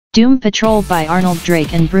Doom Patrol by Arnold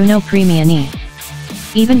Drake and Bruno Premiani.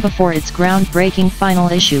 Even before its groundbreaking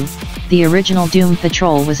final issue, the original Doom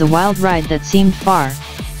Patrol was a wild ride that seemed far,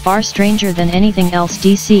 far stranger than anything else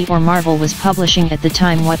DC or Marvel was publishing at the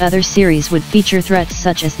time. What other series would feature threats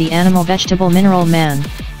such as the animal vegetable mineral man,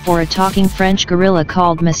 or a talking French gorilla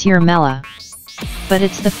called Monsieur Mallah? But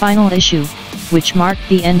it's the final issue, which marked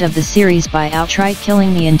the end of the series by outright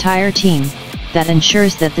killing the entire team, that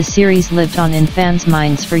ensures that the series lived on in fans'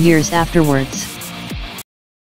 minds for years afterwards.